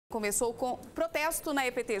Começou com protesto na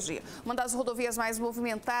EPTG, uma das rodovias mais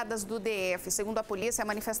movimentadas do DF. Segundo a polícia, a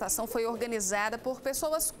manifestação foi organizada por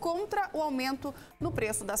pessoas contra o aumento no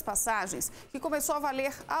preço das passagens, que começou a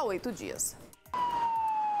valer há 8 dias.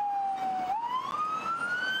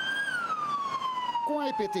 Com a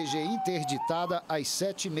EPTG interditada às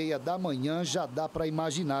 7h30 da manhã, já dá para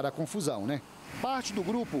imaginar a confusão, né? Parte do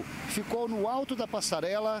grupo ficou no alto da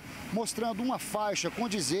passarela, mostrando uma faixa com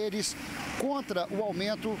dizeres contra o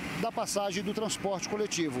aumento da passagem do transporte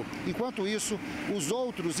coletivo. Enquanto isso, os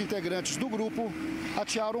outros integrantes do grupo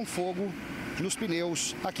atearam fogo nos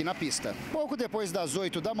pneus aqui na pista. Pouco depois das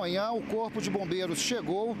 8 da manhã, o corpo de bombeiros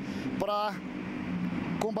chegou para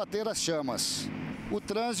combater as chamas. O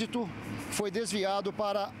trânsito foi desviado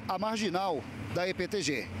para a marginal da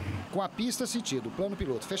EPTG. Com a pista sentido plano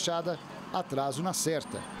piloto fechada, atraso na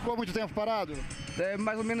certa. Ficou muito tempo parado?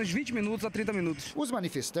 Mais ou menos 20 minutos a 30 minutos. Os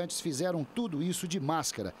manifestantes fizeram tudo isso de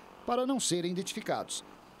máscara, para não serem identificados.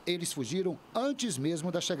 Eles fugiram antes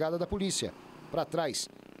mesmo da chegada da polícia. Para trás,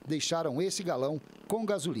 deixaram esse galão com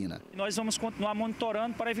gasolina. Nós vamos continuar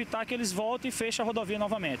monitorando para evitar que eles voltem e fechem a rodovia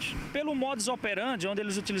novamente. Pelo modus operandi, onde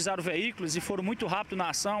eles utilizaram veículos e foram muito rápido na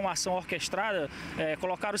ação, uma ação orquestrada,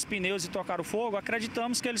 colocaram os pneus e tocaram fogo,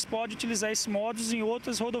 acreditamos que eles podem utilizar esse modus em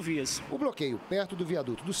outras rodovias. O bloqueio perto do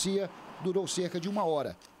viaduto do CIA durou cerca de 1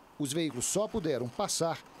 hora. Os veículos só puderam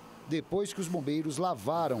passar depois que os bombeiros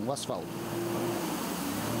lavaram o asfalto.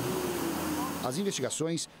 As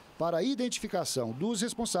investigações para a identificação dos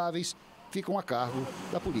responsáveis ficam a cargo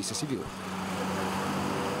da Polícia Civil.